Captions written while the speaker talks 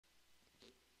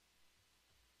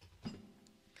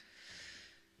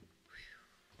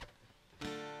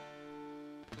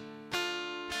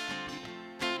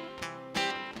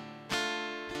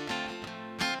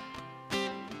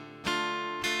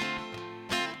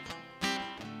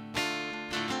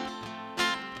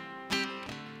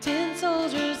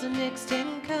soldiers are next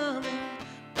in coming.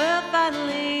 We're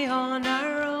finally on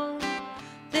our own.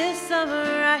 This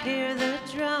summer I hear the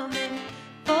drumming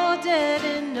for dead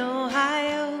in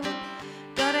Ohio.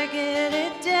 Gotta get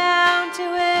it down to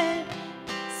it.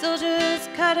 Soldiers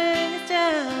cutting us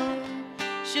down.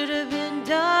 Should have been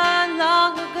done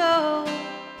long ago.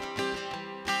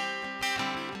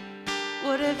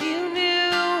 What if you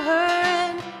knew her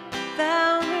and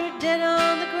found her dead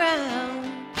on the ground?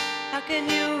 How can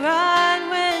you run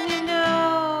when you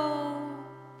know?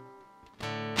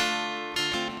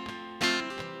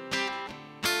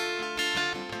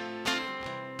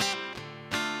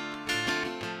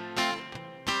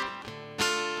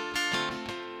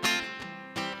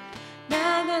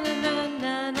 Na na na na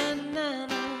na na na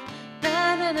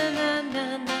na na na na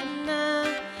na na na.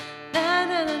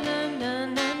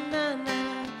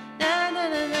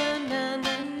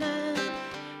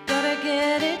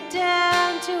 Get it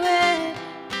down to it.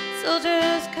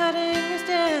 Soldiers cutting us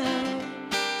down.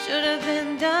 Should have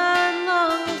been done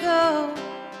long ago.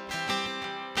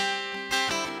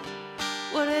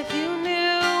 What if you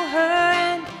knew her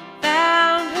and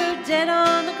found her dead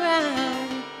on the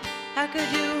ground? How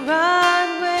could you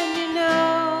run when you know?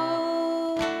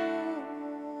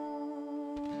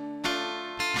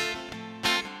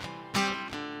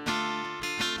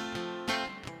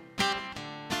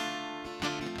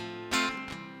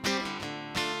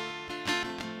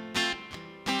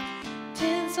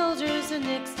 Soldiers are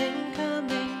next in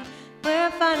coming.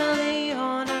 We're finally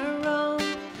on our own.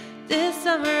 This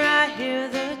summer I hear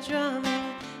the